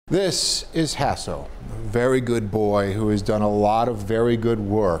This is Hasso, a very good boy who has done a lot of very good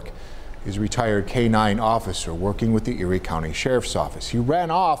work. He's a retired K-9 officer working with the Erie County Sheriff's Office. He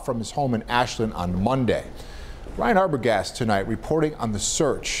ran off from his home in Ashland on Monday. Ryan Arbogast tonight reporting on the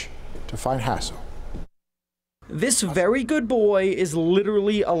search to find Hasso. This very good boy is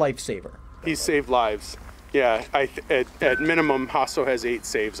literally a lifesaver. He's saved lives. Yeah, at minimum, Hasso has 8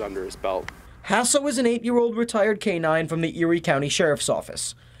 saves under his belt. Hasso is an 8-year-old retired K-9 from the Erie County Sheriff's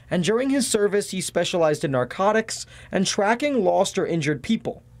Office. And during his service, he specialized in narcotics and tracking lost or injured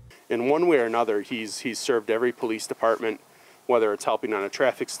people. In one way or another, he's served every police department, whether it's helping on a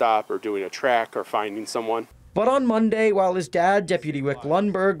traffic stop or doing a track or finding someone. But on Monday, while his dad, Deputy Rick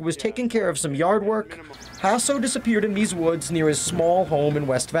Lundberg, was taking care of some yard work, Hasso disappeared in these woods near his small home in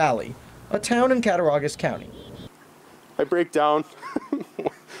West Valley, a town in Cattaraugus County. I break down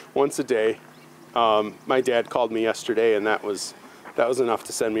once a day. My dad called me yesterday, and that was enough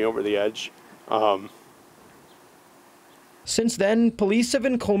to send me over the edge. Since then, police have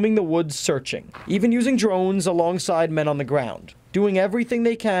been combing the woods searching, even using drones alongside men on the ground, doing everything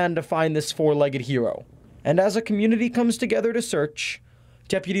they can to find this 4-legged hero. And as a community comes together to search,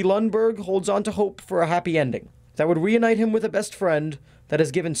 Deputy Lundberg holds on to hope for a happy ending that would reunite him with a best friend that has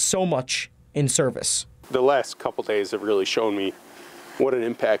given so much in service. The last couple days have really shown me what an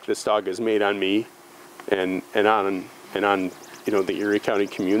impact this dog has made on me and on the Erie County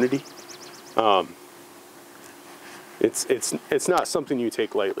community. It's not something you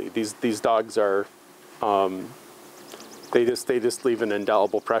take lightly. These dogs are they just leave an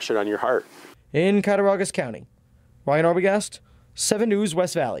indelible impression on your heart. In Cattaraugus County, Ryan Arbogast, 7 News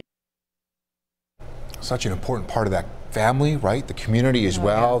West Valley. Such an important part of that family, right? The community as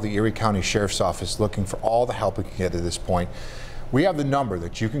well. The Erie County Sheriff's Office looking for all the help we can get at this point. We have the number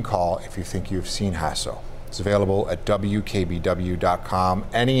that you can call if you think you've seen Hasso. It's available at WKBW.com.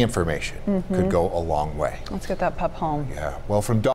 Any information could go a long way. Let's get that pup home. Yeah. Well, from